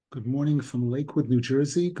Good morning from Lakewood, New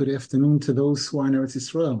Jersey. Good afternoon to those who are in Eretz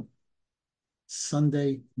Yisrael.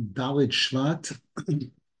 Sunday, Dalit Shvat.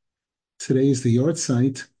 Today is the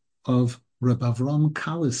yahrzeit of Reb Avram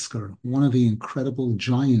Kalisker, one of the incredible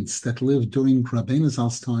giants that lived during Rabbeinu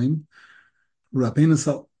Zal's time. Rabbeinu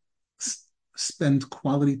Zal spent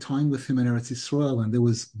quality time with him in Eretz Yisrael, and there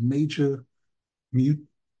was major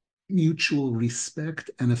mutual respect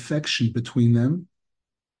and affection between them.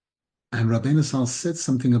 And Rabbeinu Zal said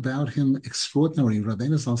something about him extraordinary.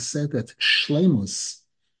 Rabbeinu Zal said that shlemus,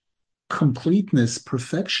 completeness,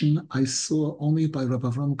 perfection, I saw only by Rabbi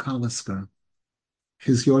Avram Kalisker.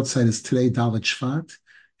 His yahrzeit is today Dalit Shvat.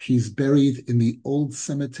 He's buried in the old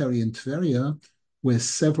cemetery in Tveria, where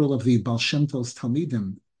several of the Baal Shem Tov's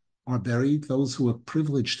Talmidim are buried, those who were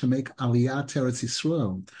privileged to make Aliyah to Eretz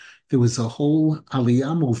Yisrael. There was a whole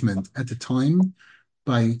Aliyah movement at the time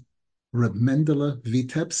by Reb Mendele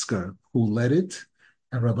Vitebsker, who led it,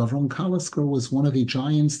 and Rabbi Avram Kalisker was one of the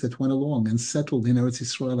giants that went along and settled in Eretz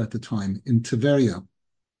Yisrael at the time, in Tveria.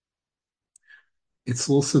 It's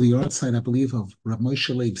also the yahrzeit, I believe, of Reb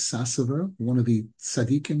Moshe Leib Sassover, one of the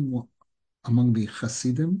tzaddikim among the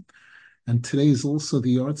Hasidim, and today is also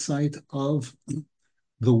the yahrzeit of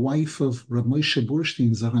the wife of Reb Moshe Burstein,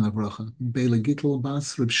 Zachron Avracha, Beile Gittel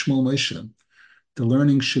Bas Reb Shmuel Moshe. The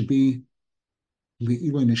learning should be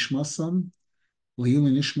Li'iloi Nishmasam,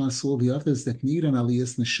 Li'iloi Nishmas, all the others that need an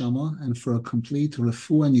Aliyas Neshama, and for a complete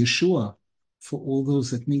Refuah and Yeshua, for all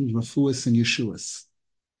those that need Refuahs and Yeshuas.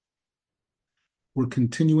 We're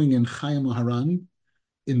continuing in Chayey Moharan,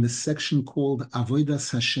 in the section called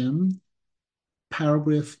Avodas Hashem,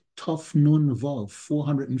 paragraph Tov Nun Vav,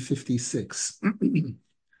 456.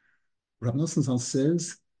 Rabbi Nasan Zal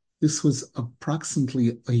says, this was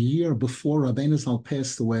approximately a year before Rabbeinu Zal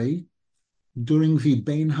passed away, during the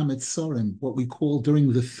Bein HaMetzorim, what we call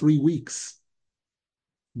during the 3 weeks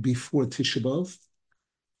before Tisha B'Av,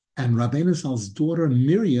 and Rabbeinu Zal's daughter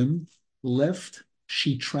Miriam left.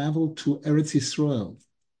 She traveled to Eretz Yisrael,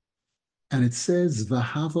 and it says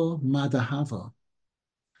Vahava Madahava.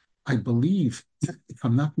 I believe, if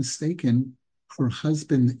I'm not mistaken, her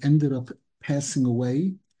husband ended up passing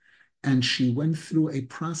away, and she went through a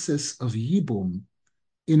process of Yibum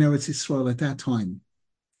in Eretz Yisrael at that time.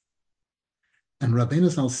 And Rabbeinu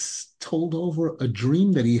Zal told over a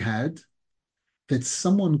dream that he had, that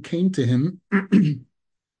someone came to him and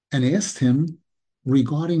asked him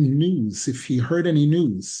regarding news, if he heard any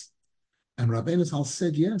news. And Rabbeinu Zal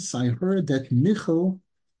said, yes, I heard that Michal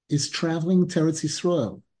is traveling to Eretz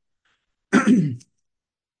Yisrael.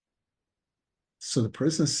 So the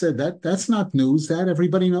person said, that's not news, that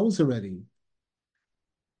everybody knows already.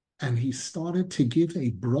 And he started to give a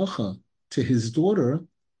bracha to his daughter,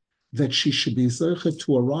 that she should be zeichet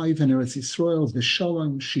to arrive in Eretz Yisrael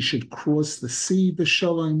b'shalom. She should cross the sea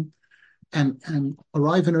b'shalom, and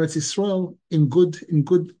arrive in Eretz Yisrael in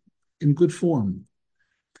good form.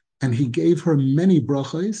 And he gave her many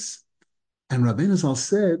brachos. And Rabbeinu Zal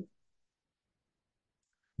said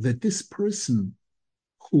that this person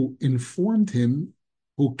who informed him,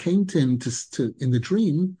 who came to him to in the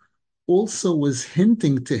dream, also was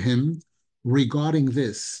hinting to him regarding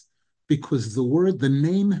this. Because the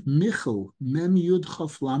name Michal, Mem Yud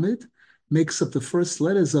Chaf Lamed, makes up the first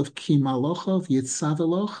letters of Ki Malochav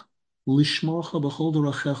Yitzaveloch Lishmocha B'chol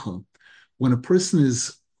Dorachecha. When a person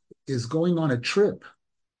is going on a trip,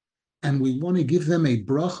 and we want to give them a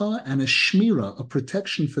bracha and a shmira, a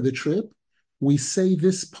protection for the trip, we say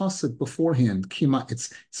this pasuk beforehand.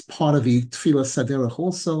 It's part of the Tefillah Saderach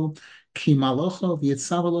also. Ki Malochav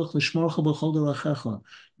Yitzaveloch Lishmocha B'chol Dorachecha.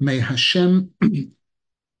 May Hashem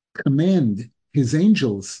command his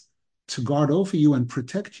angels to guard over you and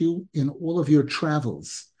protect you in all of your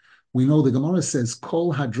travels. We know the Gemara says,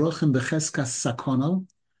 Kol hadrochim becheskas sakana,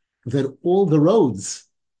 that all the roads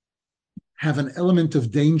have an element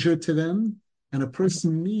of danger to them, and a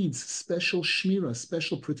person needs special shmira,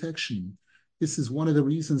 special protection. This is one of the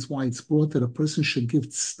reasons why it's brought that a person should give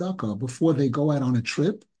tzedakah before they go out on a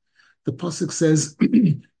trip. The pasuk says,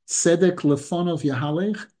 Tzedek lefonov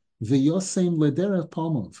yahalech, v'yosem lederech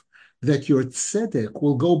palmov, that your tzedek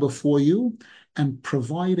will go before you and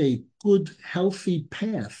provide a good, healthy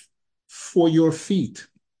path for your feet.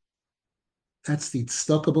 That's the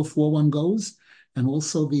tzedakah before one goes, and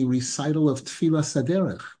also the recital of Tefillah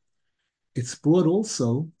Saderech. It's brought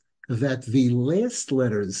also that the last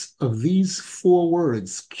letters of these 4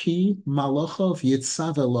 words, Ki Malachav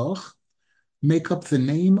Yitzaveloch, make up the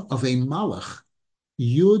name of a malach,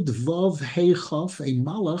 Yud Vav Hei Chaf, a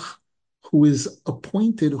malach who is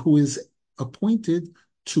appointed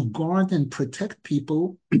to guard and protect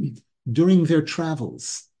people during their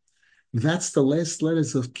travels. That's the last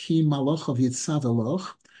letters of Ki Malach of Yitzav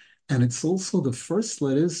Eloch, and it's also the first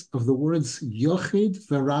letters of the words Yochid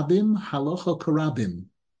Verabim Halacha Karabim.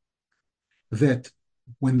 That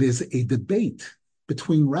when there's a debate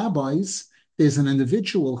between rabbis, there's an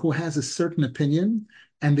individual who has a certain opinion,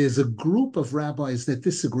 and there's a group of rabbis that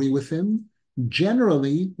disagree with him.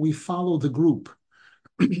 Generally, we follow the group.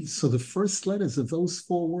 So the first letters of those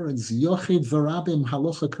four words, Yochid Verabim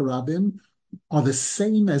Halacha Karabim, are the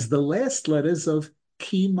same as the last letters of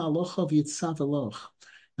Ki Malochav Yitzav Eloch.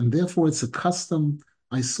 And therefore, it's a custom.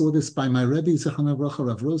 I saw this by my Rebbe, Zechron Avrocha,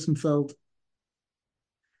 Rav Rosenfeld,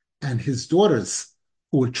 and his daughters,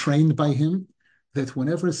 who were trained by him, that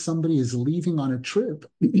whenever somebody is leaving on a trip,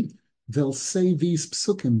 they'll say these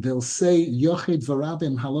psukim. They'll say, Yochid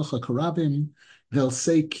Verabim Halacha Karabim. They'll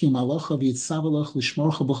say, Ki Malochav Yitzav Eloch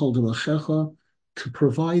Lishmorcha B'chol Derachecha, to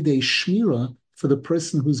provide a shmira for the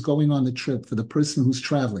person who's going on the trip, for the person who's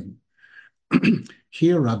traveling.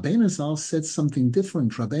 Here, Rabbeinu Zal said something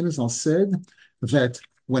different. Rabbeinu Zal said that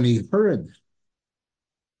when he heard,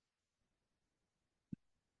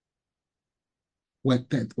 when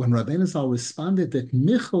Rabbeinu Zal responded that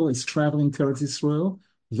Michal is traveling to Eretz Yisrael,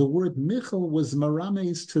 the word Michal was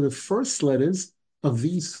marames to the first letters of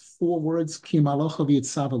these four words, Ki Malochav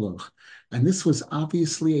Yitzav Eloch. And this was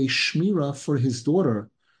obviously a shmira for his daughter,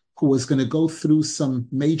 who was going to go through some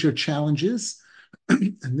major challenges,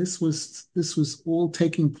 and this was all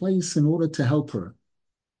taking place in order to help her.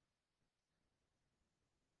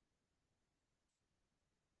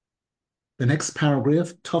 The next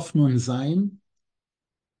paragraph, Tov Nun Zayin,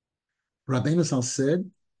 Rabbeinu Zal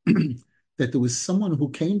said that there was someone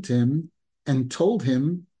who came to him and told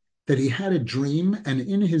him that he had a dream, and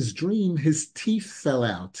in his dream, his teeth fell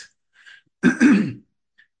out.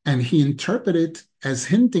 And he interpreted it as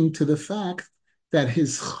hinting to the fact that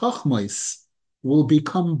his chachmos will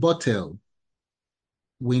become botel.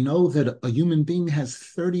 We know that a human being has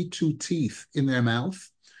 32 teeth in their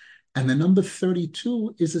mouth, and the number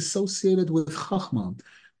 32 is associated with chachma.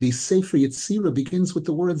 The Sefer Yetzirah begins with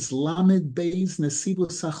the words Lamed Beis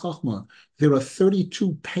Nesibus HaChachma. There are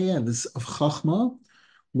 32 paths of chachma,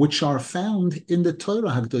 which are found in the Torah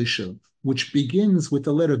Hagdosha, which begins with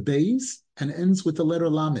the letter Beis and ends with the letter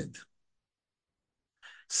Lamed.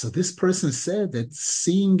 So this person said that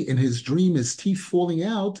seeing in his dream his teeth falling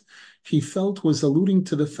out, he felt was alluding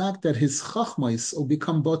to the fact that his chachmos will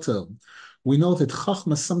become botel. We know that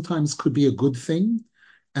chachma sometimes could be a good thing,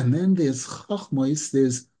 and then there's chachmos,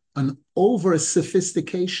 there's an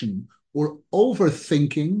over-sophistication or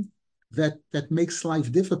overthinking that makes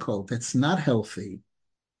life difficult, that's not healthy.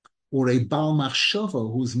 Or a Baal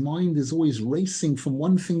Machshava, whose mind is always racing from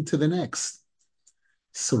one thing to the next.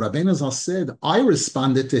 So Rabbeinu Zal said, I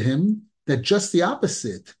responded to him that just the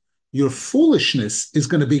opposite. Your foolishness is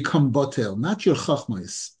going to become botel, not your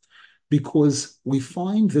chachmos, because we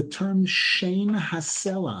find the term shein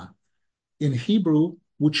hasela in Hebrew,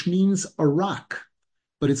 which means a rock,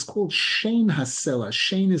 but it's called shein hasela.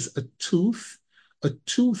 Shein is a tooth. A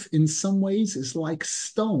tooth, in some ways, is like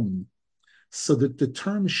stone. So that the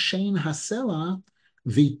term shein hasela,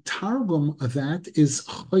 the targum of that is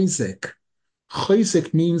chayzek.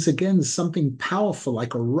 Chayzek means, again, something powerful,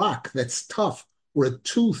 like a rock that's tough, or a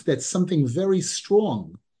tooth that's something very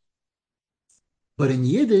strong. But in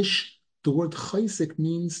Yiddish, the word chayzek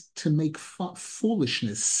means to make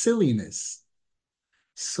foolishness, silliness.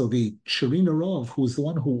 So the Sharina Rav, who's the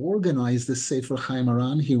one who organized the Sefer Chayey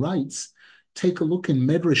Moharan, he writes, take a look in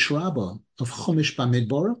Medrash Rabbah of Chumash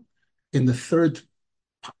Bamidbar, in the third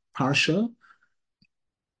parsha.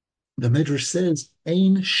 The Medrash says,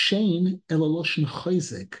 Ein shein elaloshin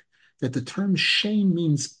chayzek, that the term shein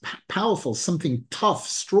means powerful, something tough,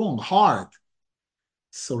 strong, hard.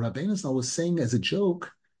 So Rabbeinu Zal was saying as a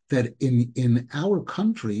joke that in our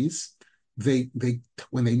countries, they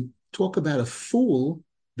when they talk about a fool,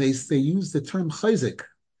 they use the term chayzek,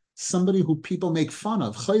 somebody who people make fun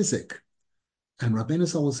of, chayzek. And Rabbeinu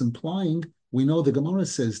Zal was implying, we know the Gemara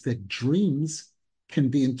says that dreams can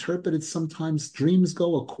be interpreted. Sometimes dreams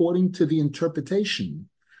go according to the interpretation.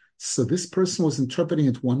 So this person was interpreting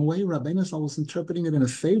it one way. Rabbeinu Zal was interpreting it in a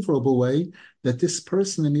favorable way, that this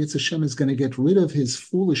person in Yetz Hashem is going to get rid of his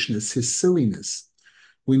foolishness, his silliness.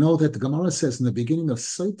 We know that the Gemara says in the beginning of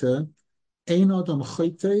Sotah, Ein adam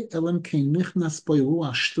chote elam kein nichnas bo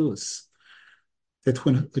ruach shtus, that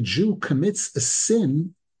when a Jew commits a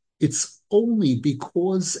sin, it's only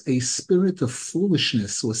because a spirit of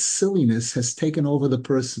foolishness or silliness has taken over the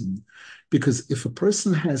person. Because if a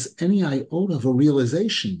person has any iota of a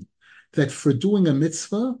realization that for doing a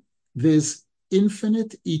mitzvah, there's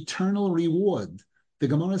infinite, eternal reward, The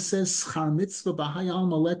Gemara says, Schar mitzvah b'hayal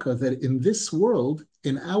maleka, that in this world,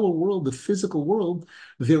 in our world, the physical world,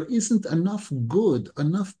 there isn't enough good,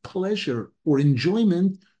 enough pleasure or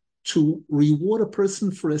enjoyment to reward a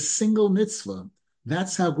person for a single mitzvah.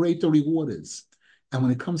 That's how great the reward is. And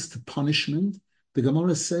when it comes to punishment, the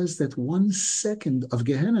Gemara says that 1 second of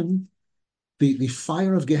Gehenna, the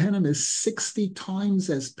fire of Gehenna is 60 times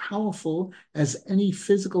as powerful as any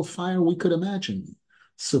physical fire we could imagine.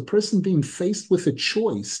 So a person being faced with a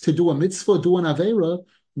choice to do a mitzvah, do an avera,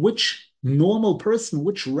 which normal person,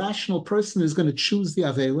 which rational person is going to choose the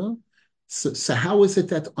avera? So how is it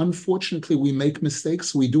that unfortunately we make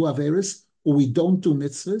mistakes, we do averas, or we don't do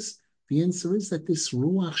mitzvahs? The answer is that this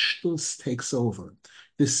ruach shtus takes over,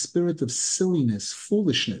 this spirit of silliness,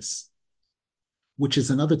 foolishness, which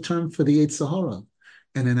is another term for the Yetzer Hara.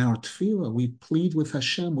 And in our tefillah, we plead with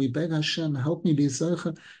Hashem, we beg Hashem, help me be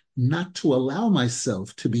zeicha, not to allow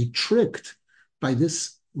myself to be tricked by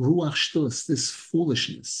this ruach shtus, this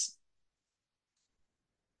foolishness.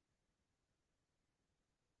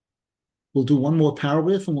 We'll do one more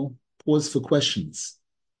paragraph and we'll pause for questions.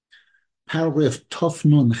 Paragraph Tov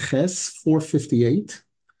Nun Ches, 458.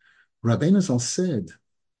 Rabbeinu Zal said,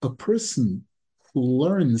 a person who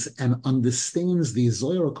learns and understands the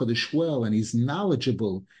Zohar HaKodesh well, and he's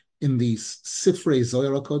knowledgeable in the Sifrei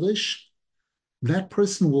Zohar HaKodesh, that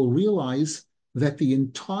person will realize that the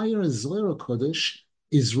entire Zohar HaKodesh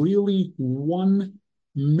is really one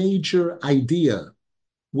major idea,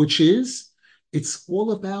 which is it's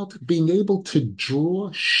all about being able to draw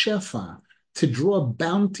shefa, to draw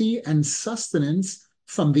bounty and sustenance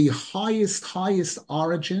from the highest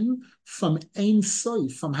origin, from Ein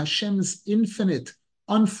Sof, from Hashem's infinite,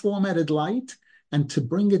 unformatted light, and to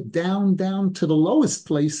bring it down to the lowest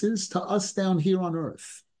places, to us down here on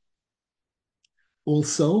earth.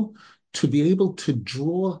 Also, to be able to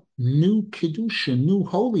draw new kedusha, new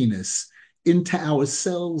holiness into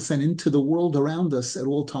ourselves and into the world around us at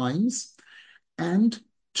all times, and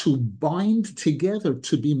to bind together,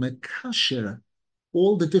 to be mekasher,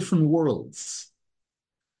 all the different worlds.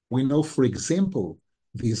 We know, for example,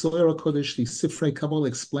 the Zohar HaKodesh, the Sifrei Kabbalah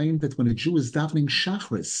explained that when a Jew is davening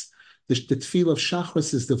Shachris, the tefillah of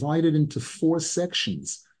Shachris is divided into 4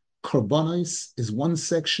 sections. Korbanos is one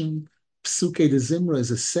section, Psukei de Zimra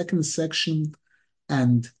is a second section,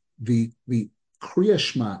 and the Kriya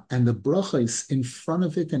Shema and the brachos in front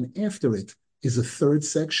of it and after it is a third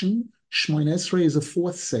section. Shmoin Esrei is a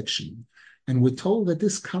 4th section. And we're told that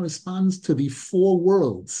this corresponds to the 4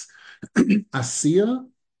 worlds, Asiya,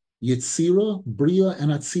 Yetzira, Bria,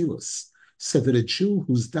 and Atzilus. So that a Jew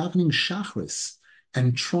who's davening Shachris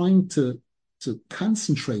and trying to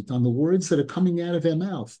concentrate on the words that are coming out of their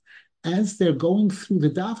mouth, as they're going through the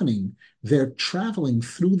davening, they're traveling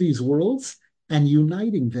through these worlds and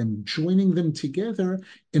uniting them, joining them together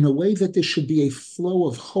in a way that there should be a flow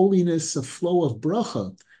of holiness, a flow of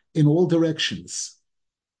bracha in all directions.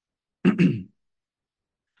 Rabbeinu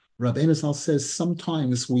Zal says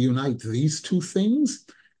sometimes we unite these 2 things,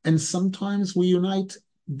 and sometimes we unite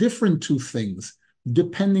different 2 things,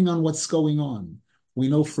 depending on what's going on. We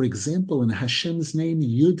know, for example, in Hashem's name,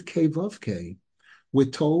 Yud Kei Vav Kei, we're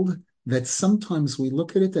told that sometimes we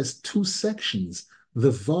look at it as 2 sections.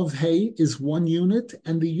 The Vav Hei is one unit,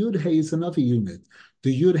 and the Yud Hei is another unit.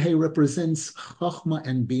 The Yud Hei represents Chachma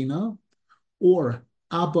and Bina, or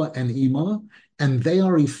Abba and Ima, and they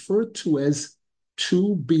are referred to as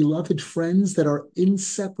 2 beloved friends that are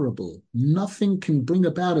inseparable. Nothing can bring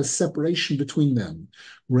about a separation between them.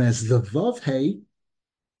 Whereas the Vav Hei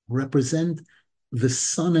represent the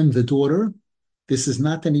son and the daughter. This is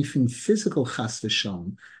not anything physical, chas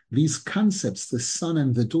v'shalom. These concepts, the son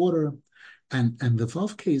and the daughter, and the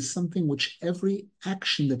Vav Kei is something which every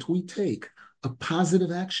action that we take, a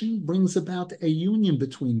positive action, brings about a union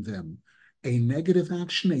between them. A negative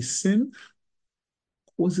action, a sin,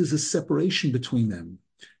 causes a separation between them.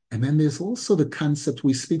 And then there's also the concept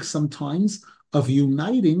we speak sometimes of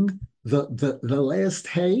uniting the last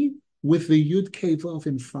Hey with the Yud Kei Vav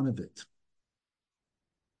in front of it.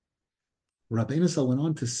 Rabbeinu Zal went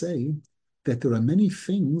on to say that there are many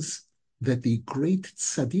things that the great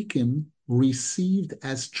tzaddikim received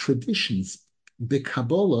as traditions. The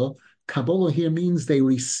Kabbalah here means they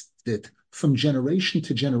received it from generation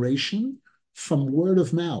to generation, from word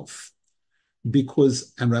of mouth.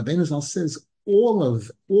 Because, and Rabbeinu Zal says, all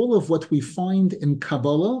of what we find in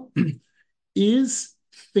Kabbalah is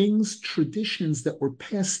things, traditions that were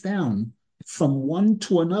passed down from one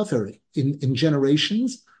to another in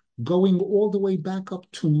generations, going all the way back up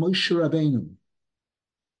to Moshe Rabbeinu.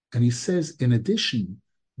 And he says, in addition,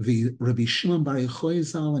 the Rabbi Shimon Bar Yochai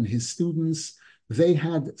Zal and his students, they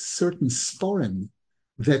had certain sporim,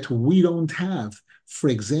 that we don't have. For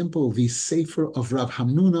example, the Sefer of Rav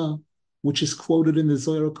Hamnuna, which is quoted in the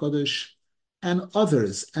Zohar Kodesh, and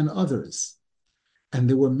others and others. And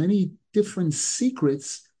there were many different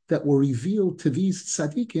secrets that were revealed to these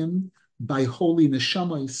tzaddikim by holy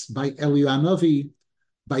neshamas, by Eliyahu,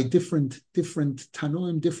 by different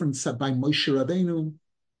Tanoim, different by Moshe Rabbeinu.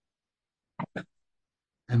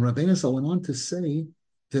 And Rabbeinu Zal went on to say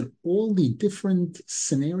that all the different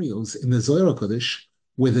scenarios in the Zohar Kodesh,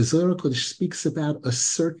 where the Zohar Kodesh speaks about a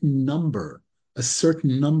certain number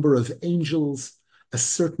of angels, a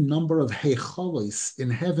certain number of heichalos in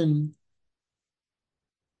heaven,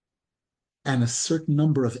 and a certain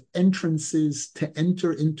number of entrances to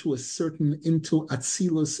enter into into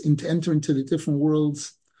Atzilus, to enter into the different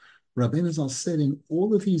worlds. Rabbeinu Zal said in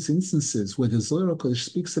all of these instances where the Zohar Kodesh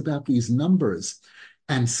speaks about these numbers,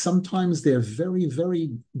 and sometimes they're very,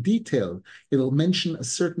 very detailed. It'll mention a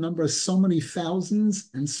certain number, so many thousands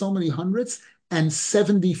and so many hundreds, and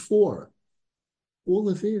 74. All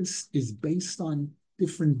of this is based on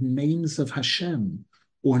different names of Hashem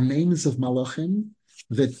or names of Malachim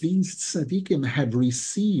that these tzaddikim had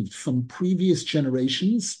received from previous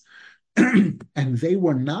generations, and they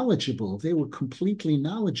were knowledgeable. They were completely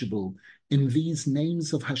knowledgeable in these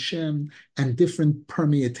names of Hashem and different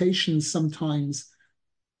permutations sometimes.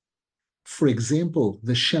 For example,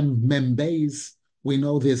 the Shem Membeis, we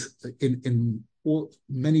know there's in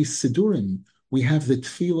many Sidurim, we have the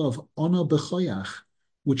Tefillah of Ona B'choyach,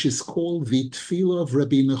 which is called the Tefillah of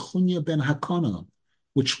Rabbi Nechunya ben Hakana,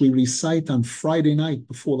 which we recite on Friday night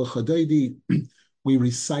before the Chadaydi. We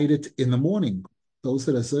recite it in the morning. Those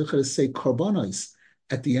that are Zecher say Karbanos.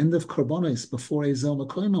 At the end of Karbanos, before Ezel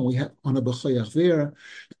Makoyma, we have Ona B'choyach there.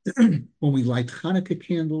 When we light Hanukkah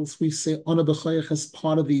candles, we say Ona B'choyach as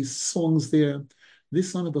part of these songs there.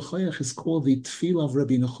 This Ona B'choyach is called the Tefillah of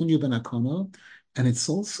Rabbi Nechunya ben Hakana, and it's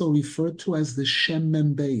also referred to as the Shem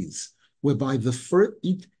Membeis, whereby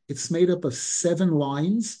it's made up of 7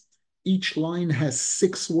 lines. Each line has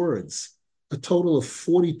 6 words, a total of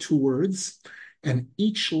 42 words, and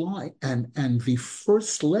each line and the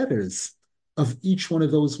first letters of each one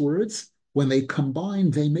of those words, when they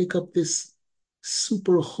combine, they make up this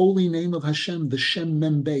super holy name of Hashem, the Shem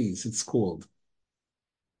Membeis, it's called.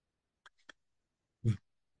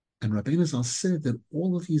 And Rabbeinu Zal said that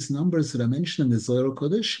all of these numbers that I mentioned in the Zohar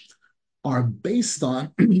Kodesh are based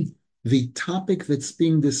on the topic that's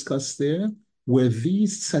being discussed there, where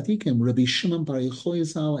these tzaddikim, Rabbi Shimon Bar Yochai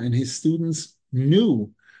Zal and his students,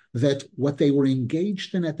 knew that what they were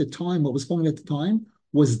engaged in at the time, what was going on at the time,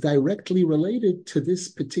 was directly related to this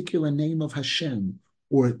particular name of Hashem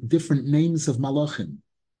or different names of Malachim,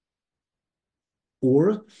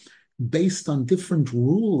 or based on different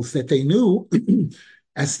rules that they knew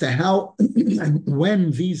as to how and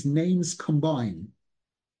when these names combine.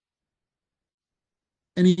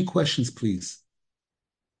 Any questions, please?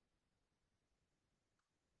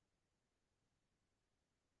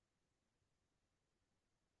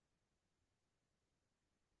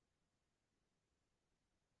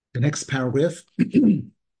 The next paragraph,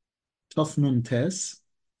 Tov Nun Tes,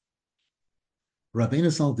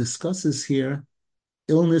 Rabbeinu Zal discusses here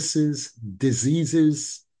illnesses,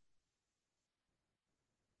 diseases,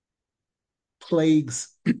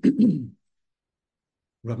 plagues. Rabbeinu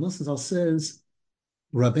Zal says,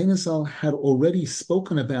 Rabbeinu Zal had already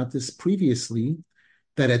spoken about this previously,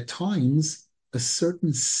 that at times a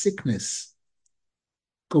certain sickness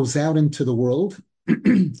goes out into the world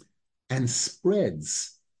and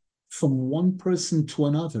spreads from one person to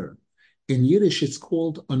another. In Yiddish, it's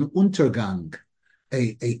called an Untergang,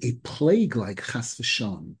 a plague like Chas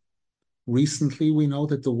v'Shalom. Recently, we know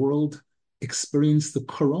that the world experienced the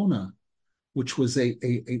corona, which was a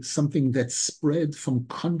something that spread from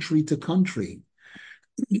country to country.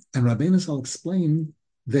 And Rabbeinu Zal explained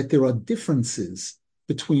that there are differences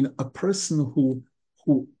between a person who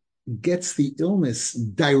gets the illness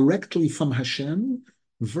directly from Hashem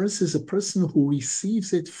versus a person who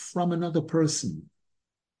receives it from another person.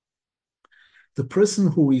 The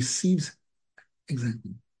person who receives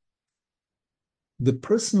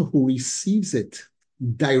it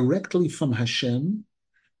directly from Hashem,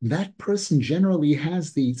 that person generally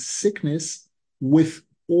has the sickness with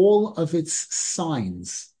all of its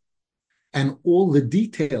signs and all the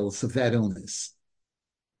details of that illness.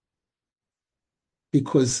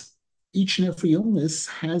 Because each and every illness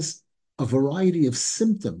has a variety of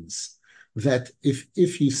symptoms that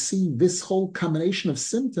if you see this whole combination of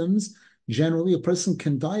symptoms, generally a person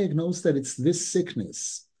can diagnose that it's this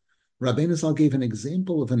sickness. Rabbeinu Zal gave an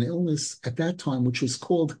example of an illness at that time, which was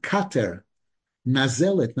called kater,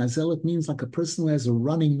 nazelet. Nazelet means like a person who has a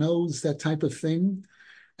running nose, that type of thing.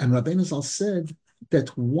 And Rabbeinu Zal said that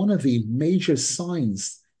one of the major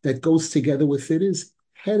signs that goes together with it is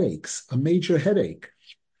headaches, a major headache.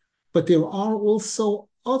 But there are also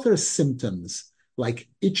other symptoms like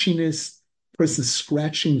itchiness, person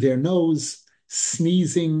scratching their nose,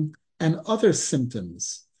 sneezing, and other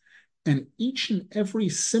symptoms. And each and every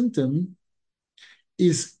symptom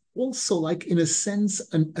is also, like, in a sense,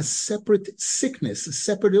 a separate sickness, a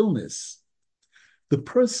separate illness. The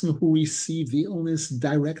person who received the illness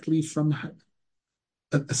directly from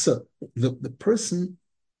so the person,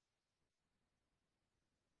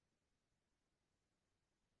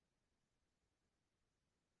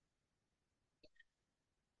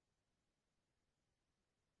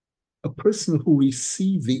 a person who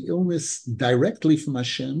received the illness directly from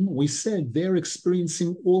Hashem, we said they're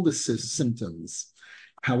experiencing all the symptoms.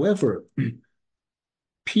 However,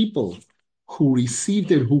 people who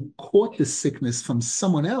received it, who caught the sickness from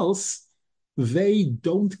someone else, they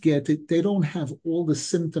don't get it. They don't have all the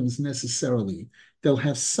symptoms necessarily. They'll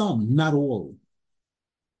have some, not all.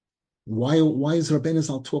 Why is Rabbeinu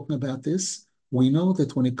Zal talking about this? We know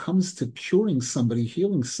that when it comes to curing somebody,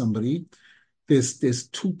 healing somebody, there's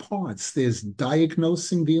two parts. There's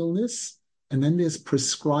diagnosing the illness, and then there's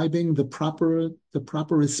prescribing the proper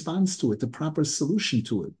response to it, the proper solution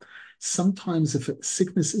to it. Sometimes if a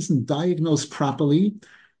sickness isn't diagnosed properly,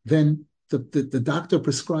 then the doctor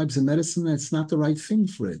prescribes a medicine that's not the right thing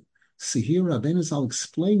for it. So here Rabbeinu Zal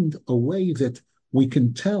explained a way that we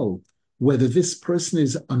can tell whether this person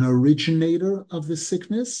is an originator of the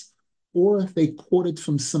sickness or if they caught it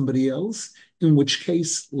from somebody else, in which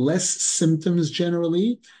case less symptoms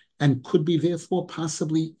generally and could be therefore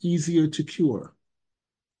possibly easier to cure.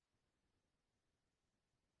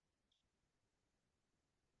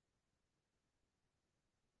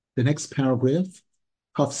 The next paragraph,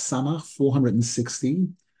 Kaf Samach 460,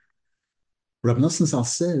 Rab Nasan Zal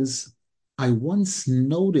says, I once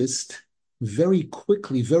noticed very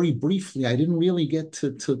quickly, very briefly, I didn't really get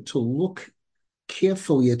to look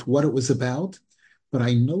carefully at what it was about, but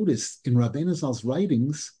I noticed in Rabbeinu Zal's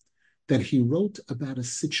writings that he wrote about a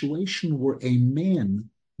situation where a man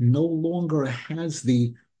no longer has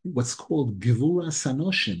the what's called Gevuras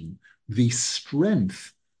Hanoshin, the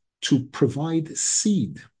strength to provide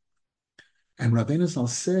seed. And Rabbeinu Zal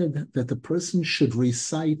said that the person should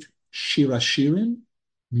recite Shir Hashirim,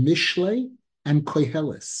 Mishlei, and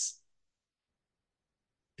Koheles.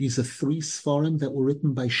 These are three Sfarim that were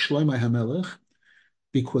written by Shlomo HaMelech,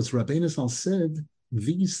 because Rabbeinu Zal said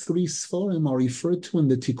these three Sfarim are referred to in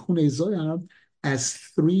the Tikkunei Zohar as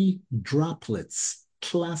three droplets,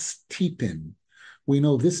 klas tipin. We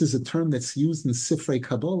know this is a term that's used in Sifrei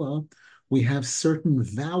Kabbalah. We have certain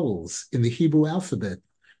vowels in the Hebrew alphabet.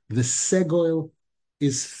 The segol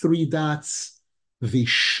is three dots. The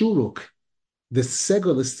shuruk, the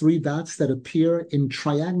segol is three dots that appear in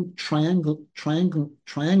triangular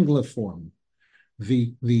form.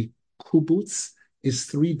 The kubutz is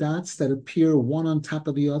three dots that appear one on top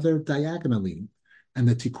of the other diagonally. And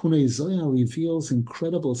the Tikkunei Zohar reveals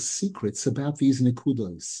incredible secrets about these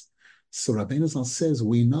nekudos. So Rabbeinu Zal says,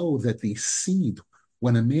 we know that the seed,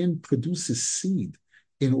 when a man produces seed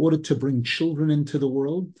in order to bring children into the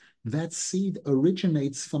world, that seed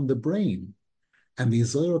originates from the brain. And the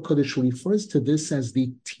Zohar Kodesh refers to this as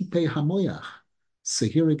the Tipei Hamoyach. So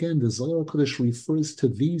here again, the Zohar Kodesh refers to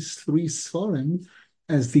these three Sfarim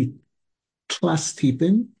as the klas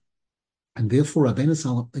tipin, and therefore Rabbeinu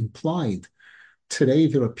Zal implied today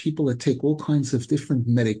there are people that take all kinds of different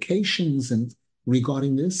medications, and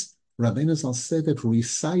regarding this, Rabbeinu Zal said that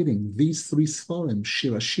reciting these three Sfarim,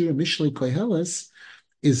 Shir Hashirim, Mishlei, Koheles,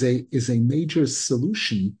 is a major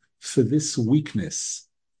solution for this weakness.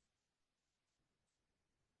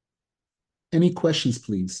 Any questions,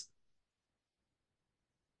 please?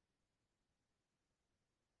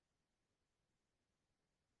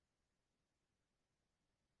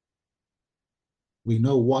 We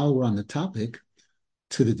know, while we're on the topic,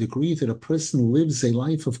 to the degree that a person lives a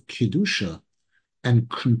life of Kedusha and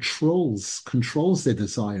controls their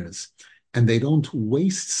desires, and they don't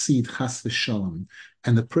waste seed, chas v'shalom,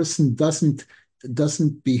 and the person doesn't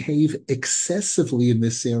behave excessively in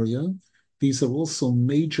this area, these are also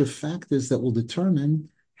major factors that will determine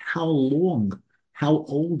how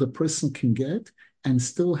old a person can get and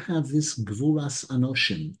still have this gvuras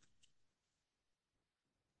anoshim.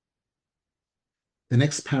 The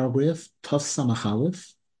next paragraph, Tov Samach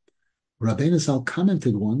Aleph, Rabbeinu Zal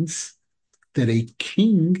commented once that a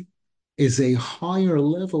king is a higher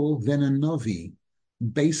level than a Navi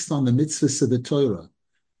based on the mitzvahs of the Torah,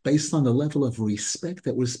 based on the level of respect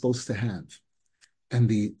that we're supposed to have. And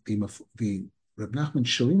the Reb Nachman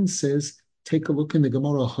Shalin says Take a look in the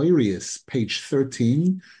Gemara Hoirius, page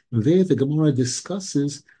 13. There, the Gemara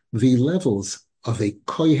discusses the levels of a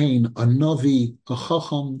kohen, a navi, a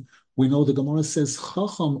chacham. We know the Gemara says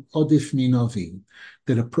chacham odif mi navi,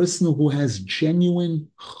 that a person who has genuine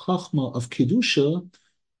chachma of kedusha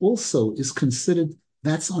also is considered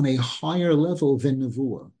that's on a higher level than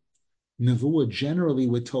nevuah. Nevuah, generally,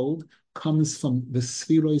 we're told, comes from the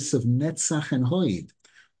spheros of Netzach and Hoid.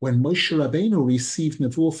 When Moshe Rabbeinu received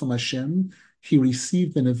nevuah from Hashem, he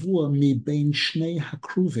received the nevuah mi bein shnei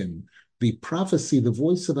hakruvim. The prophecy, the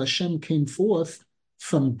voice of Hashem came forth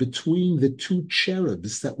from between the two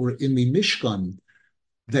cherubs that were in the Mishkan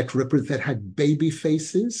that had baby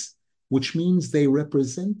faces, which means they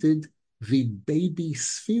represented the baby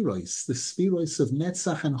spheros, the spheros of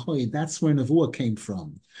Netzach and Hoy. That's where Nevuah came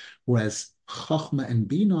from. Whereas Chachma and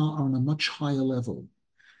Bina are on a much higher level.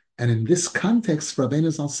 And in this context,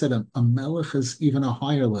 Rabbeinu Zal said a melech is even a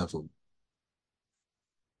higher level.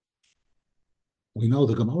 We know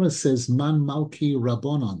the Gemara says, Man Malki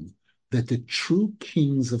Rabbanon, that the true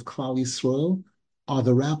kings of Klal Yisrael are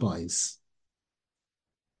the rabbis.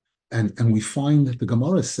 And we find that the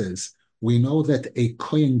Gemara says, we know that a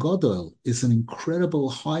Kohen Gadol is an incredible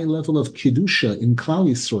high level of Kedusha in Klal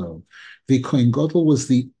Yisrael. The Kohen Gadol was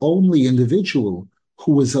the only individual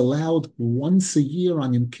who was allowed once a year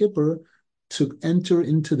on Yom Kippur to enter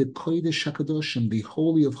into the Kodesh HaKadoshim, the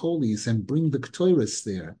Holy of Holies, and bring the Ktoiris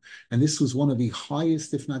there. And this was one of the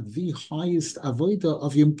highest, if not the highest, avodah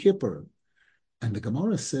of Yom Kippur. And the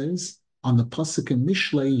Gemara says, on the pasuk in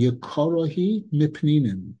Mishlei, Yekarahi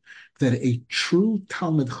mipninim, that a true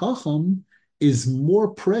Talmid Chacham is more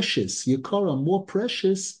precious, Yekara, more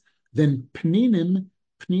precious than Pninim.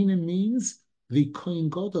 Pninim means the Kohen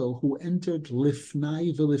Gadol who entered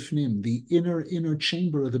Lifnai v'Lifnim, the inner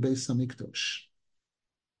chamber of the Beis Hamikdash.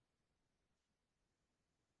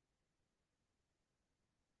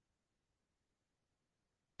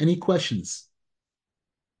 Any questions?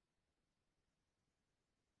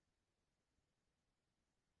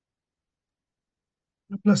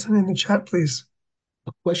 Lesson in the chat, please.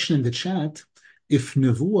 A question in the chat. If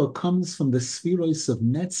Nevuah comes from the spheros of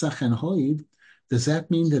Netzach and Hoid, does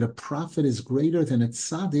that mean that a prophet is greater than a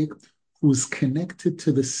tzaddik who's connected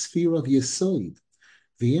to the sphere of Yesod?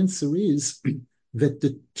 The answer is that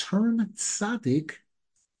the term tzaddik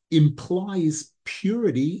implies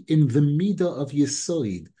purity in the midah of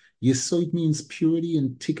Yesod. Yesod means purity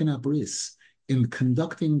in tikkun abris, in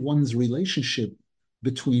conducting one's relationship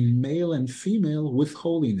between male and female with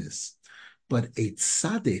holiness. But a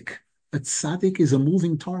tzaddik is a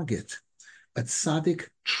moving target. A tzaddik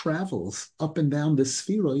travels up and down the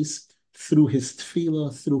spheros through his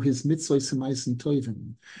tefillah, through his mitzvahs and ma'asim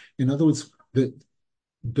tovim. In other words,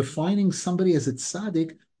 defining somebody as a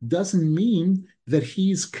tzaddik doesn't mean that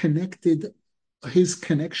he's connected, his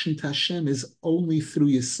connection to Hashem is only through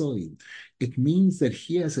Yesod. It means that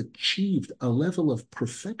he has achieved a level of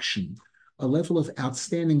perfection, a level of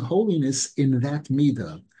outstanding holiness in that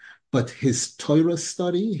midah. But his Torah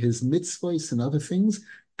study, his mitzvahs and other things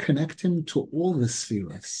connect him to all the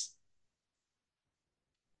spheres.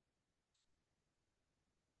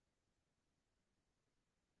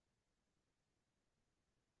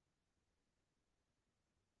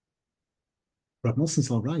 Rav Nosson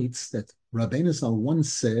Zal writes that Rabbeinu Zal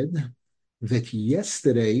once said that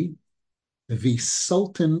yesterday the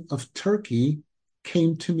Sultan of Turkey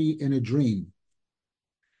came to me in a dream,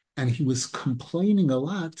 and he was complaining a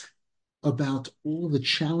lot about all the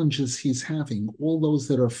challenges he's having, all those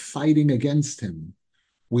that are fighting against him.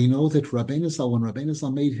 We know that Rabbeinu Zal, when Rabbeinu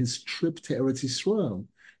Zal made his trip to Eretz Yisrael,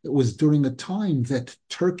 it was during a time that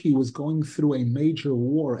Turkey was going through a major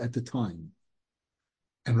war at the time.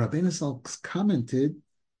 And Rabbeinu Zal commented,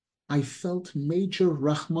 I felt major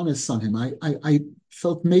rachmanis on him. I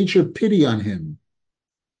felt major pity on him.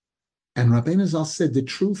 And Rabbeinu Zal said, the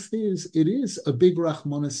truth is, it is a big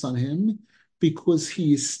rachmanis on him because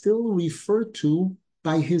he is still referred to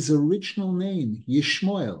by his original name,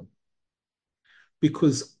 Yishmael.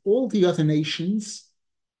 Because all the other nations,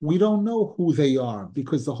 we don't know who they are,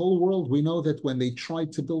 because the whole world, we know that when they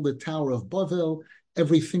tried to build the Tower of Babel,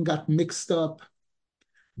 everything got mixed up.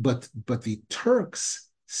 But the Turks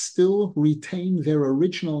still retain their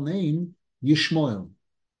original name, Yishmael.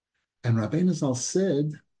 And Rabbeinu Zal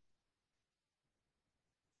said,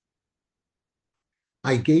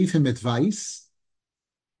 I gave him advice,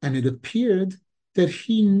 and it appeared that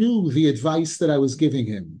he knew the advice that I was giving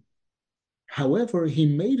him. However, he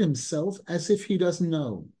made himself as if he doesn't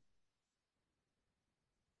know.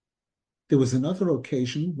 There was another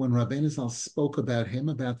occasion when Rabbeinu Zal spoke about him,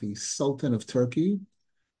 about the Sultan of Turkey,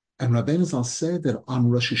 and Rabbeinu Zal said that on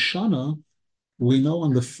Rosh Hashanah, we know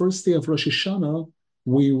on the first day of Rosh Hashanah,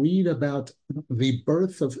 we read about the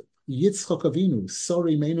birth of Yitzchak Avinu,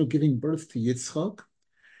 Sari Meinu giving birth to Yitzchak,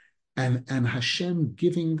 and Hashem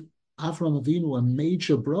giving Avram Avinu a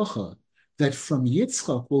major bracha that from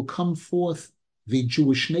Yitzchak will come forth the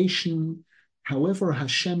Jewish nation. However,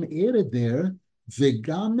 Hashem added there,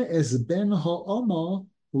 V'gam es ben ha'oma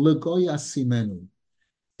legoy asimenu.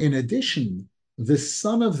 In addition, the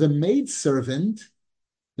son of the maidservant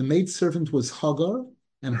was Hagar,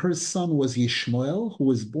 and her son was Yishmael, who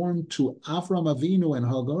was born to Avram Avinu and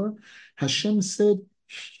Hagar. Hashem said,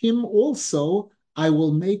 him also I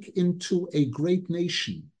will make into a great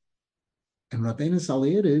nation. And Rabbeinu Zal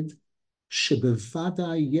added,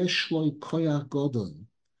 Shebevadai yeshloi koyach godol,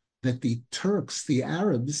 that the Turks, the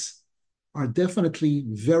Arabs, are definitely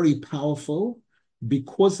very powerful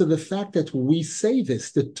because of the fact that we say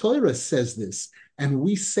this. The Torah says this, and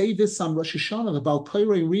we say this on Rosh Hashanah. The Baal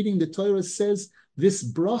Koreh reading the Torah says this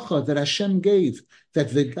bracha that Hashem gave, that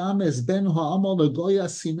v'gam es ben ha'amal legoya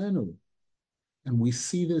simenu. And we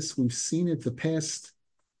see this, we've seen it the past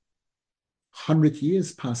 100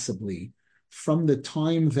 years possibly, from the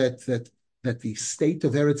time that the state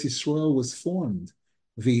of Eretz Yisrael was formed.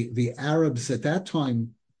 The Arabs at that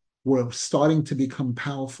time were starting to become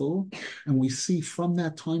powerful, and we see from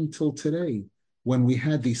that time till today, when we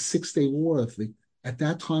had the 6-Day War, at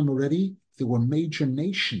that time already, there were major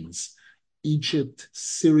nations, Egypt,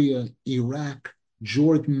 Syria, Iraq,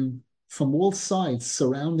 Jordan, from all sides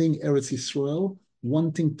surrounding Eretz Yisrael,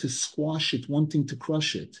 wanting to squash it, wanting to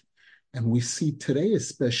crush it. And we see today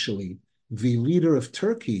especially, the leader of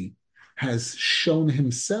Turkey has shown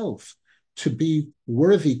himself to be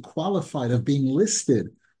worthy, qualified of being listed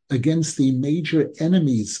against the major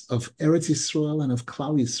enemies of Eretz Yisrael and of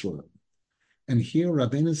Klal Yisrael. And here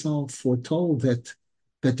Rabbeinu Zal foretold that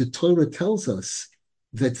the Torah tells us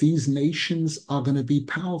that these nations are going to be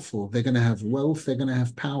powerful. They're going to have wealth. They're going to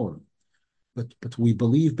have power. But we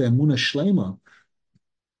believe Be'emunah Shlema.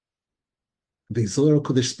 The Zohar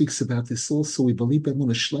Kodesh speaks about this also. We believe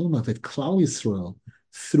Be'emunah Shlema that Klal Yisrael,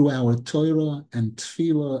 through our Torah and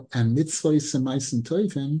Tefillah and Mitzvahs and Ma'asim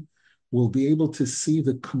Tovim, will be able to see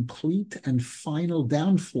the complete and final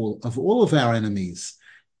downfall of all of our enemies,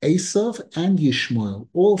 Esav and Yishmael,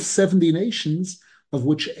 all 70 nations of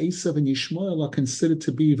which Esav and Yishmael are considered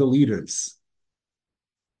to be the leaders.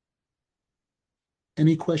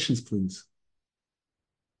 Any questions, please?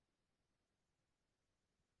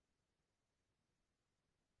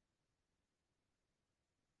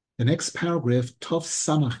 The next paragraph, Tov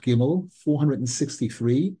Samach Gimel,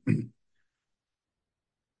 463.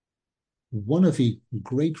 One of the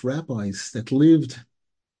great rabbis that lived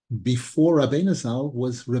before Rabbeinu Zal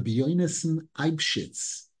was Rabbi Yonasan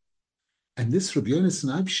Eibshitz. And this Rabbi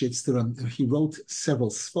Yonasan Eibshitz, he wrote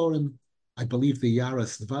several Sforim. I believe the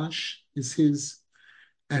Yaras Dvash is his.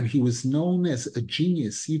 And he was known as a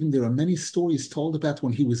genius. Even there are many stories told about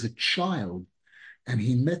when he was a child and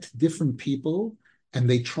he met different people and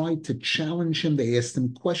they tried to challenge him. They asked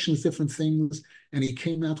him questions, different things, and he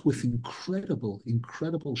came out with incredible,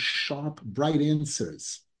 sharp, bright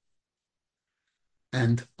answers.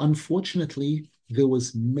 And unfortunately, there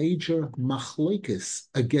was major machlokes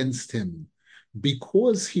against him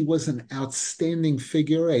because he was an outstanding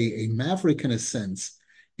figure, a maverick in a sense,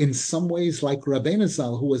 in some ways like Rabbeinu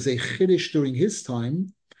Zal, who was a chiddush during his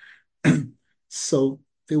time. So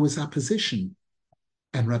there was opposition.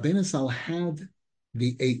 And Rabbeinu Zal had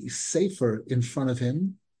a sefer in front of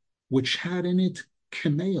him, which had in it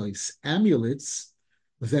kemeos, amulets,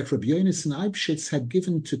 that Rabbi Yonasan Eibshitz had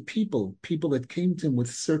given to people that came to him with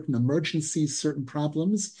certain emergencies, certain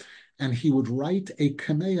problems, and he would write a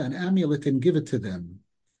kamea, an amulet, and give it to them.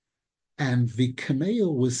 And the kamea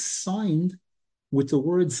was signed with the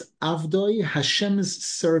words Avdoi, Hashem's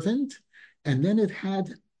servant, and then it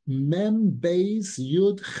had Mem Beis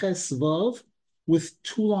Yud Ches Vav with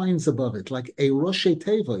 2 lines above it, like a Roshei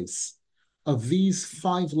Tevis of these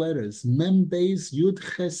 5 letters, Mem Beis Yud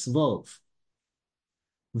Ches Vav.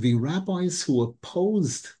 The rabbis who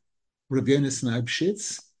opposed Rabbi Yonasan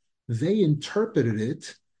Eibshitz, they interpreted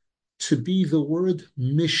it to be the word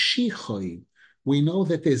Mishichoi. We know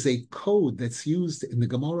that there's a code that's used in the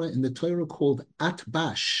Gemara, in the Torah, called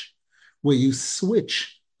Atbash, where you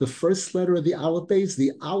switch the first letter of the Aleph Beis,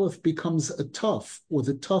 the Aleph becomes a Tuf, or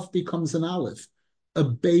the Tuf becomes an Aleph. A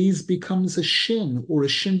Beis becomes a Shin, or a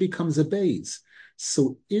Shin becomes a Beis.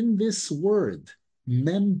 So in this word,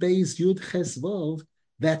 Mem Beis Yud Ches Vav,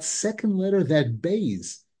 that second letter, that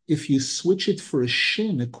Beis, if you switch it for a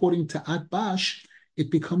Shin according to Atbash, it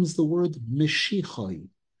becomes the word Meshichai.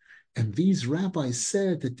 And these rabbis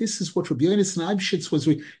said that this is what Rabbi Yonasan Eibshitz was.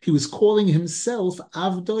 He was calling himself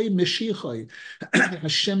Avdoi Meshichai,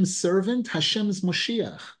 Hashem's servant, Hashem's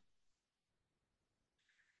Moshiach.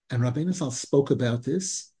 And Rabbi Nassal spoke about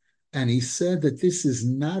this, and he said that this is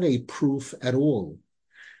not a proof at all.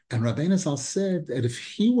 And Rabbi Nassal said that if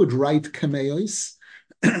he would write Kameos,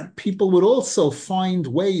 people would also find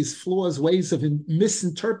ways, flaws, ways of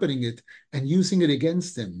misinterpreting it and using it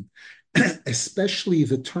against him, especially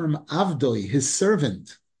the term Avdoi, his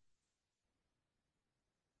servant.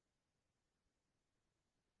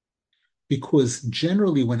 Because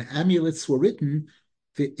generally when amulets were written,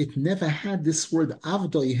 it never had this word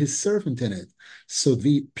Avdoi, his servant, in it. So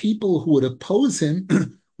the people who would oppose him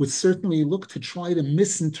would certainly look to try to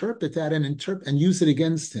misinterpret that and use it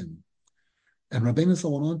against him. And Rabbeinu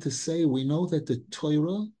Zal went on to say, we know that the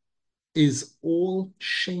Torah is all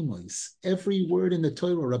shemos. Every word in the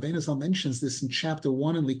Torah, Rabbeinu Zal mentions this in chapter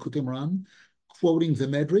 1 in Likutei Moharan, quoting the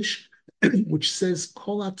Medrash, which says,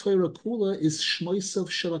 Kol HaTorah Kula is shmoisav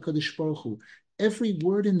shel HaKadosh Baruch Hu. Every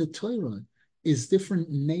word in the Torah is different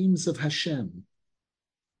names of Hashem.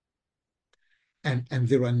 And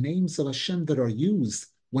there are names of Hashem that are used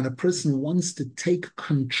when a person wants to take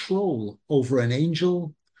control over an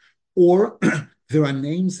angel, or there are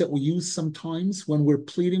names that we use sometimes when we're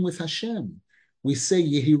pleading with Hashem. We say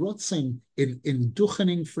Yehi Rotzim in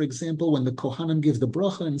Duchening, for example, when the Kohanim give the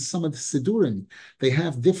bracha and some of the Sidurim, they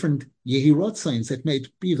have different Yehi Rotzim that may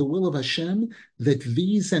be the will of Hashem, that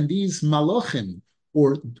these and these Malachim,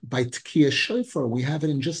 or by Tkiya Shofar, we have it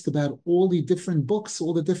in just about all the different books,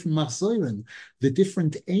 all the different Machzorim, the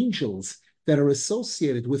different angels that are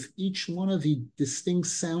associated with each one of the distinct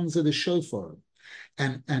sounds of the Shofar.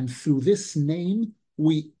 And through this name,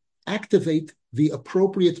 we activate the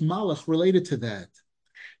appropriate malach related to that.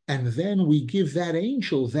 And then we give that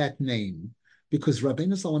angel that name, because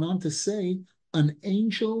Rabbeinu Zal went on to say, an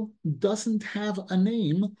angel doesn't have a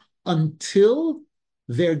name until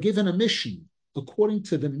they're given a mission. According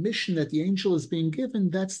to the mission that the angel is being given,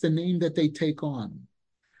 that's the name that they take on.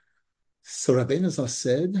 So Rabbeinu Zal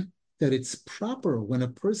said that it's proper when a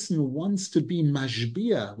person wants to be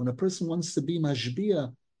mashbia,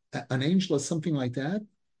 an angel or something like that,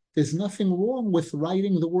 there's nothing wrong with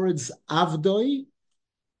writing the words avdoi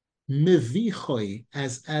mevichoi,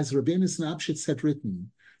 as Rabbeinu Eibshitz had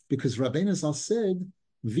written, because Rabbeinu Zal said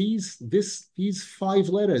these 5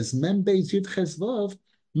 letters, mem beis yud ches vav,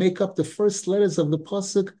 make up the first letters of the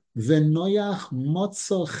pasuk v'noyach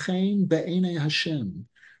motza chen be'enei Hashem.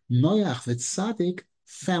 Noyach, the tzaddik,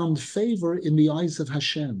 found favor in the eyes of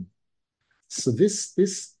Hashem. So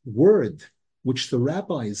this word, which the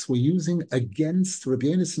rabbis were using against Rabbi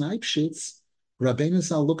Yonasan Eibshitz, Rabbeinu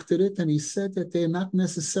Zal looked at it and he said that they're not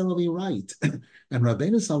necessarily right. And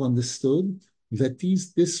Rabbeinu Zal understood that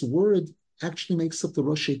this word actually makes up the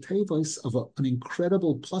Rosh Tevos of an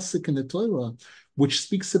incredible pasuk in the Torah, which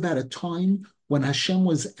speaks about a time when Hashem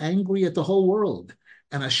was angry at the whole world.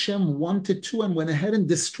 And Hashem wanted to and went ahead and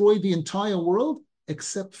destroyed the entire world,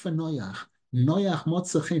 except for Noach. Noach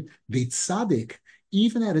Motzachin, the tzaddik,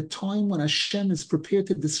 even at a time when Hashem is prepared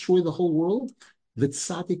to destroy the whole world, the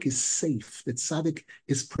tzaddik is safe. The tzaddik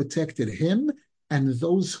is protected, him and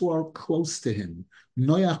those who are close to him.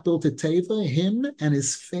 Noach built a teva, him and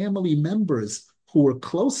his family members who were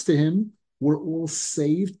close to him were all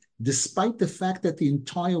saved, despite the fact that the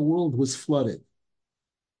entire world was flooded.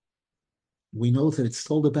 We know that it's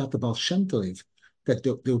told about the Baal Shem Tov, that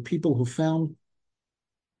there were people who found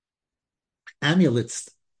amulets,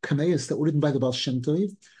 kameas that were written by the Baal Shem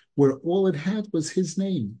Tov, where all it had was his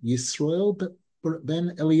name, Yisrael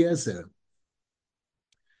ben Eliezer.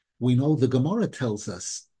 We know the Gemara tells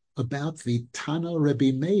us about the Tana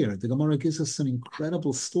Rebbe Meir. The Gemara gives us an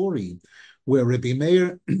incredible story where Rebbe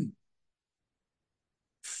Meir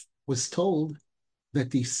was told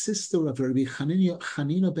that the sister of Rabbi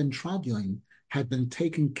Chanina ben Tradion had been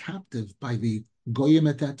taken captive by the Goyim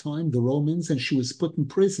at that time, the Romans, and she was put in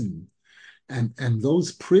prison. And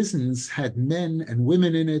those prisons had men and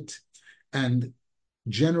women in it, and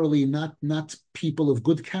generally not people of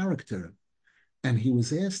good character. And he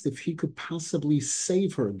was asked if he could possibly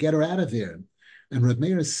save her, get her out of there. And Reb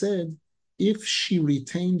Meir said, if she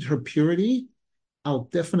retained her purity, I'll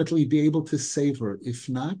definitely be able to save her. If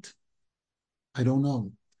not, I don't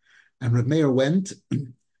know. And Reb Meir went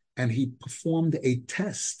and he performed a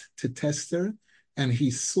test to test her, and he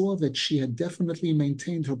saw that she had definitely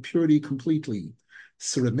maintained her purity completely.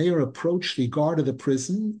 So Reb Meir approached the guard of the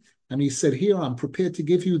prison and he said, here, I'm prepared to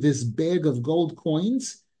give you this bag of gold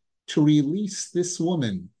coins to release this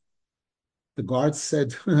woman. The guard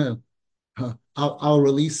said, her I'll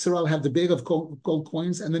release her. I'll have the bag of gold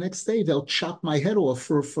coins, and the next day they'll chop my head off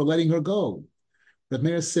for letting her go. But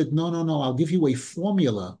Meir said, no, no, no. I'll give you a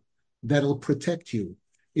formula that'll protect you.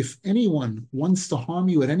 If anyone wants to harm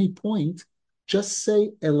you at any point, just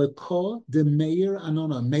say Eloko de Meir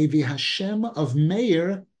Anona. May the Hashem of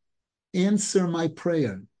Meir answer my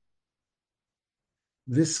prayer.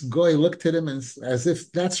 This guy looked at him as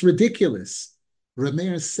if that's ridiculous.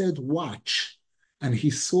 Rameir said, watch. And he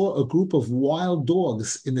saw a group of wild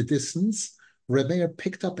dogs in the distance. Rameir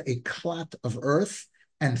picked up a clot of earth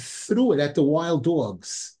and threw it at the wild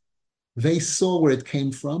dogs. They saw where it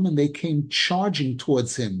came from and they came charging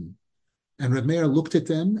towards him. And Rameir looked at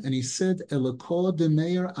them and he said, Elokor de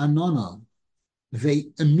Meir Anona. They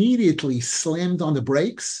immediately slammed on the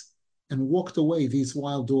brakes and walked away, these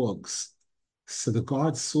wild dogs. So the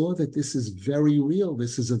guard saw that this is very real.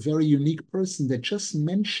 This is a very unique person, that just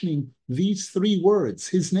mentioning these three words,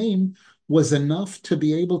 his name, was enough to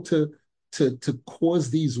be able to cause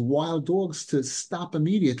these wild dogs to stop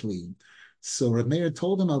immediately. So Rameir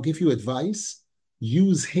told him, I'll give you advice.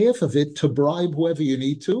 Use half of it to bribe whoever you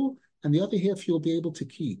need to, and the other half you'll be able to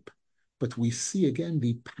keep. But we see again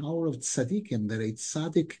the power of tzaddikim, that a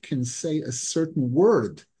tzaddik can say a certain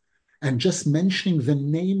word, and just mentioning the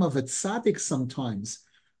name of a tzaddik sometimes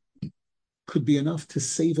could be enough to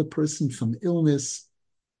save a person from illness.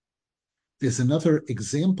 There's another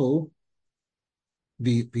example,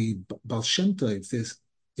 the Baal Shem Tov,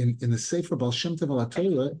 in the Sefer Baal Shem Tov al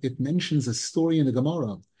Torah, it mentions a story in the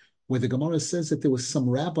Gemara, where the Gemara says that there was some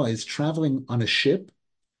rabbis traveling on a ship,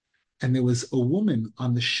 and there was a woman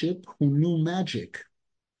on the ship who knew magic.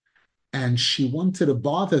 And she wanted to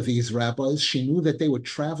bother these rabbis. She knew that they were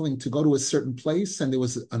traveling to go to a certain place and there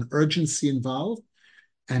was an urgency involved.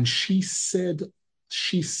 And she said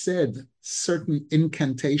certain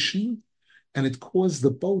incantation, and it caused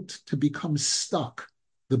the boat to become stuck.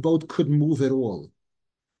 The boat couldn't move at all.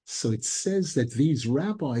 So it says that these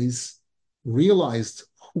rabbis realized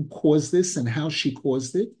who caused this and how she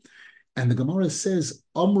caused it. And the Gemara says,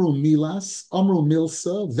 Amru Milas, Amru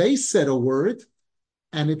Milsa, they said a word,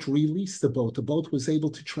 and it released the boat. The boat was able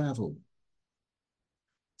to travel.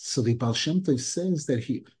 So the Baal Shem Tov says that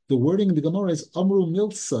the wording in the Gemara is Amru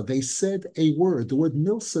Milsa. They said a word. The word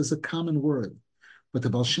Milsa is a common word. But the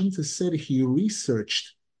Baal Shem Tov said he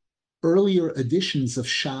researched earlier editions of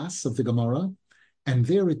Shas, of the Gemara, and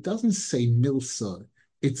there it doesn't say Milsa.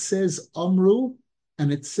 It says Amru,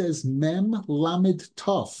 and it says Mem Lamed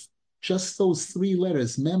Tov. Just those three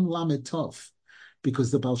letters, Mem Lamed Tov.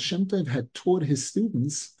 Because the Baal Shem Tov had taught his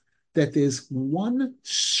students that there's one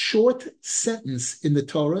short sentence in the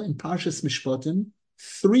Torah, in Parshas Mishpatim,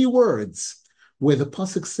 three words, where the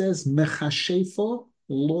pasuk says, Mechashefo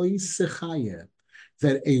loy sechaya,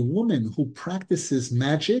 that a woman who practices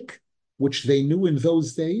magic, which they knew in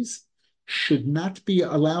those days, should not be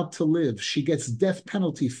allowed to live. She gets death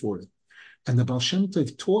penalty for it. And the Baal Shem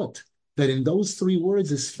Tov taught that in those three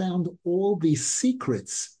words is found all these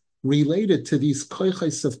secrets related to these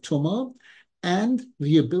koiches of Tumah and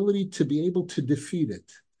the ability to be able to defeat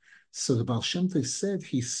it. So the Baal Shem Tov said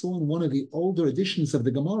he saw in one of the older editions of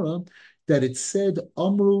the Gemara that it said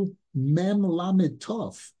Amru Mem Lamed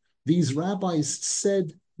Tov. These rabbis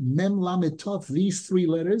said Mem Lamed Tov, these three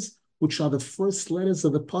letters, which are the first letters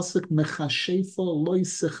of the pasuk Mechashefo Loy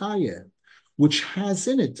Sechayeh, which has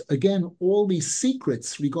in it, again, all these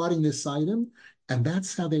secrets regarding this item, and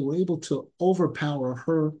that's how they were able to overpower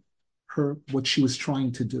her what she was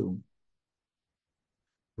trying to do.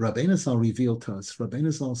 Rabbeinu Zal revealed to us,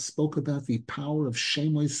 Rabbeinu Zal spoke about the power of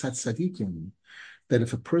Shemoy Satzadikim, that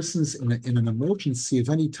if a person's in an emergency of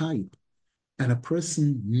any type, and a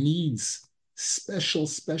person needs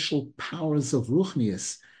special powers of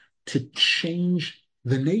Ruchnius to change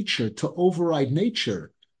the nature, to override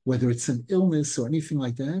nature, whether it's an illness or anything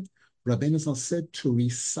like that, Rabbeinu Zal said to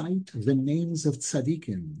recite the names of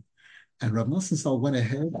tzaddikim. And Rav Nasan Zal went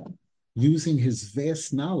ahead, using his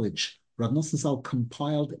vast knowledge. Rav Nasan Zal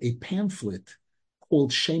compiled a pamphlet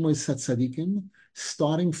called Shemoy Satzadikim,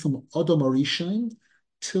 starting from Adam Arishain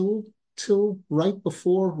till right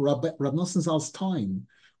before Rav Nasan Zal's time,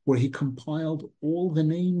 where he compiled all the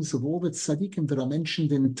names of all the tzaddikim that are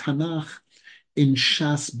mentioned in Tanakh, in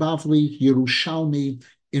Shas Bavli, Yerushalmi,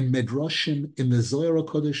 in Medrashim, in the Zohar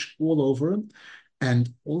HaKodesh, all over.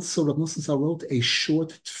 And also Rav Nasan Zal wrote a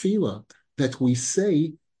short tefillah that we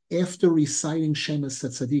say after reciting Shemoy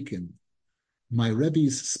Satzadikim. My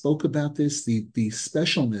Rebbes spoke about this, the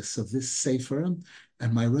specialness of this Sefer,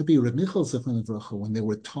 and my Rebbe Reb Michal Zechron Livracha, when there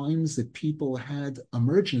were times that people had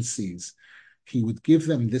emergencies, he would give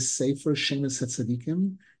them this Sefer, Shemoy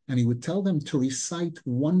Satzadikim, and he would tell them to recite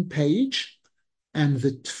one page and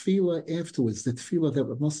the tefillah afterwards, the tefillah that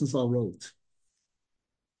Rav Nosson Zal wrote.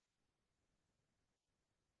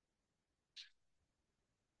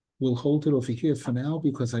 We'll hold it over here for now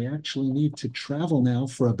because I actually need to travel now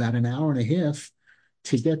for about an hour and a half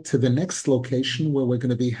to get to the next location where we're going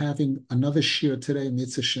to be having another shir today,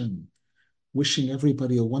 Mitzvah Shem. Wishing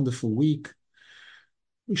everybody a wonderful week.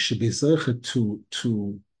 We should be zeichet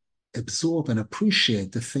to absorb and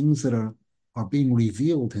appreciate the things that are being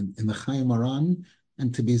revealed in the Chayey Moharan,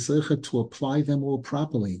 and to be zeichet to apply them all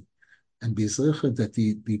properly, and be zeichet that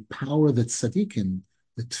the power that tzaddikim,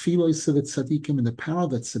 the tefillos of the tzaddikim, and the power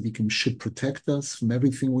that tzaddikim should protect us from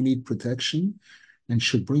everything we need protection, and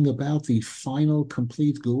should bring about the final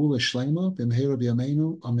complete geula shlema b'mheira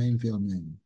b'yameinu, amen v'amen.